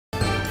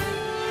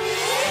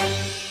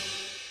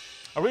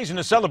A reason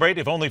to celebrate,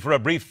 if only for a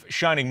brief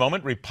shining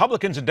moment.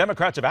 Republicans and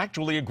Democrats have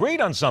actually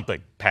agreed on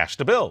something, passed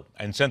a bill,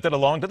 and sent it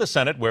along to the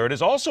Senate, where it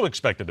is also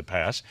expected to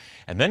pass,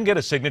 and then get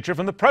a signature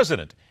from the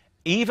president.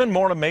 Even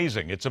more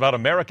amazing, it's about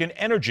American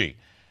energy.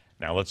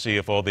 Now let's see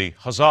if all the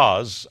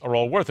huzzahs are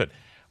all worth it.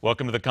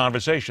 Welcome to the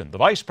conversation. The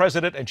Vice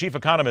President and Chief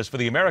Economist for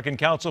the American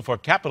Council for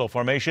Capital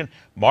Formation,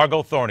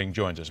 Margo Thorning,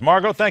 joins us.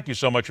 Margo, thank you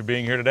so much for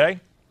being here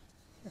today.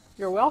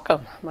 You're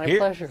welcome. My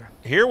pleasure.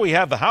 Here we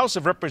have the House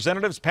of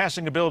Representatives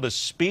passing a bill to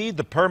speed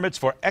the permits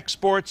for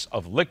exports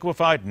of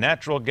liquefied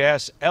natural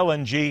gas,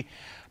 LNG.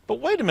 But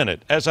wait a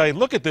minute, as I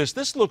look at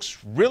this looks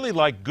really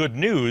like good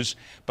news,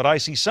 but I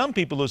see some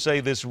people who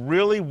say this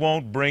really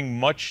won't bring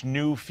much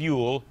new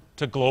fuel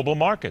to global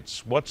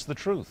markets. What's the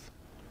truth?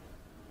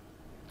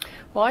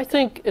 Well, I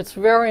think it's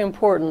very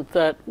important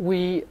that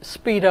we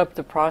speed up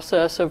the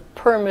process of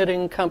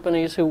permitting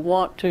companies who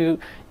want to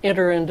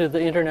enter into the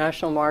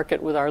international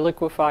market with our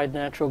liquefied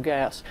natural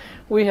gas.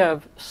 We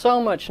have so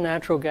much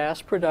natural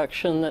gas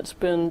production that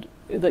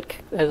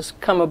has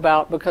come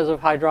about because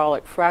of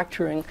hydraulic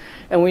fracturing,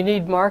 and we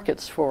need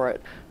markets for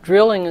it.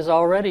 Drilling is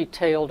already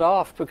tailed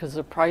off because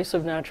the price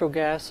of natural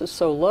gas is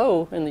so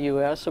low in the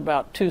U.S.,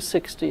 about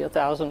 $2.60 a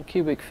thousand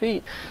cubic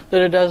feet,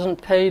 that it doesn't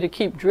pay to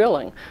keep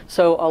drilling.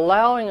 So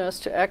allowing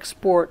us to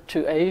export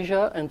to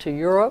Asia and to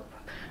Europe,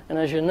 and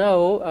as you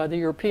know, the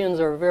Europeans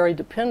are very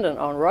dependent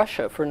on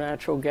Russia for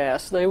natural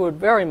gas. They would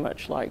very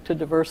much like to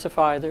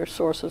diversify their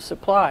source of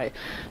supply.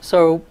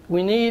 So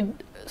we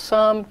need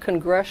some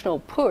congressional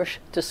push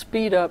to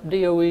speed up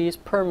DOE's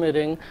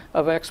permitting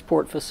of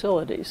export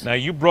facilities. Now,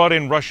 you brought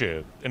in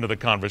Russia into the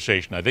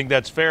conversation. I think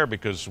that's fair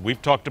because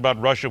we've talked about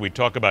Russia, we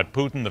talk about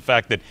Putin, the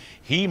fact that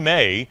he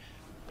may,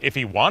 if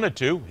he wanted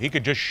to, he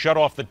could just shut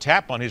off the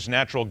tap on his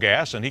natural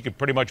gas and he could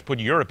pretty much put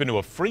Europe into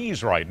a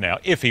freeze right now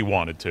if he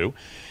wanted to.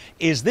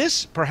 Is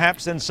this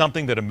perhaps then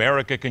something that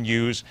America can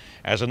use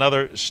as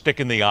another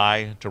stick in the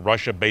eye to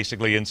Russia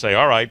basically and say,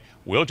 all right,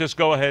 we'll just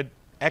go ahead,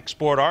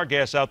 export our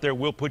gas out there,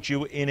 we'll put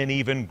you in an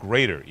even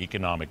greater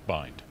economic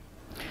bind?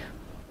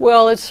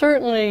 Well, it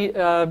certainly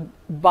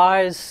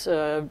it's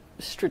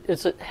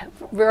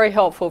very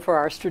helpful for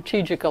our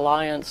strategic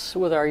alliance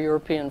with our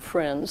European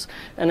friends.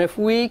 And if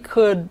we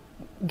could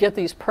get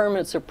these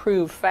permits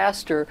approved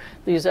faster,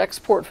 these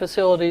export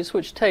facilities,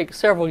 which take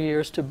several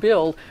years to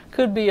build,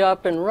 could be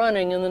up and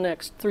running in the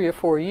next 3 or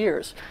 4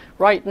 years.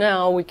 Right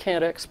now, we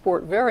can't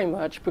export very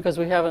much because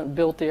we haven't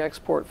built the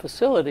export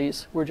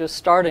facilities. We're just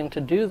starting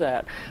to do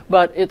that.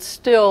 But it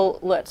still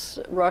lets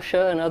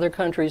Russia and other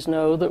countries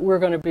know that we're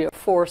going to be a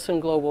force in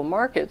global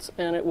markets,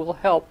 and it will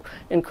help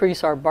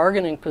increase our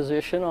bargaining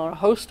position on a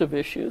host of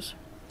issues.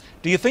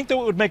 Do you think that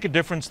it would make a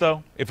difference,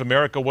 though, if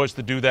America was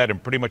to do that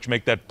and pretty much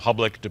make that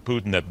public to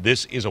Putin that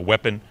this is a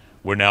weapon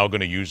we're now going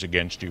to use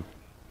against you?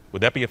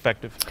 Would that be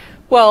effective?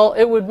 Well,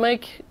 it would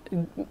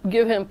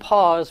give him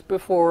pause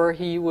before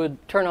he would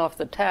turn off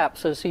the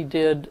taps, as he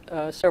did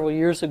several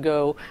years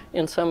ago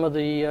in some of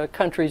the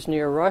countries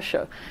near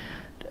Russia.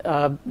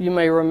 You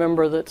may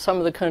remember that some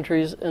of the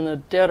countries in the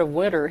dead of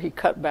winter, he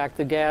cut back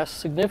the gas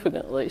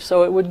significantly.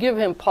 So it would give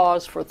him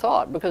pause for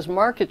thought because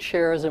market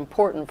share is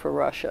important for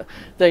Russia.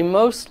 They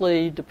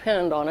mostly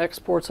depend on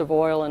exports of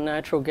oil and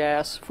natural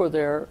gas for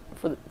the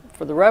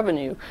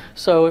revenue.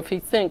 So if he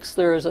thinks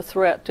there is a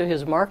threat to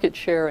his market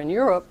share in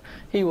Europe,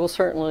 he will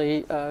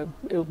certainly it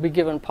will be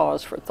given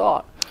pause for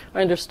thought.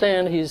 I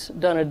understand he's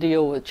done a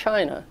deal with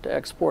China to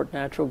export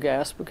natural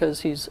gas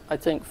because he's, I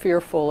think,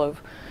 fearful of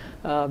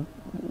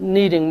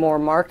needing more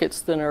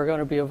markets than are going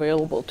to be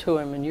available to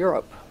him in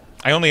Europe.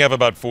 I only have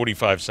about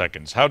 45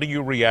 seconds. How do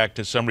you react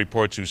to some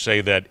reports who say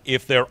that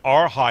if there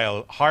are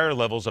higher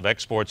levels of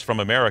exports from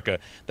America,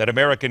 that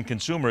American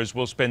consumers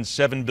will spend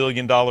 $7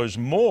 billion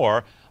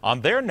more on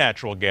their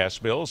natural gas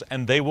bills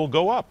and they will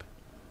go up?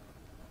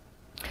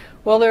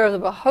 Well, there are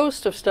a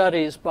host of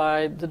studies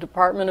by the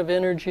Department of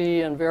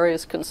Energy and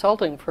various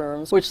consulting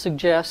firms which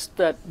suggest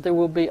that there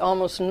will be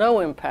almost no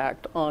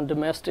impact on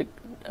domestic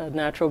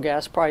natural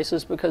gas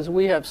prices because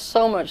we have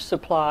so much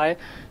supply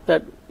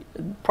that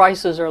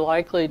prices are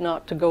likely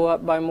not to go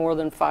up by more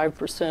than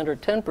 5% or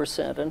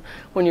 10%. And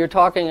when you're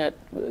talking at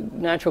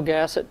natural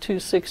gas at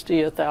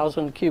 $2.60 a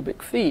thousand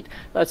cubic feet,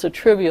 that's a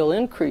trivial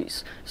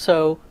increase.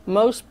 So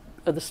most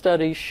of the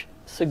studies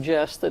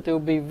suggest that there will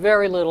be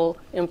very little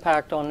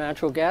impact on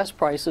natural gas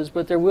prices,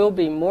 but there will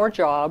be more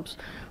jobs,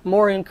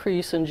 more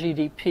increase in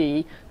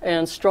GDP,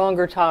 and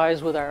stronger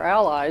ties with our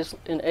allies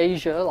in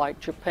Asia, like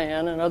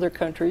Japan and other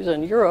countries,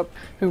 and Europe,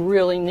 who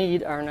really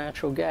need our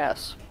natural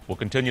gas. We'll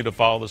continue to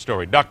follow the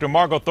story. Dr.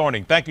 Margo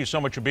Thorning, thank you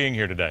so much for being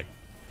here today.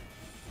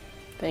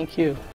 Thank you.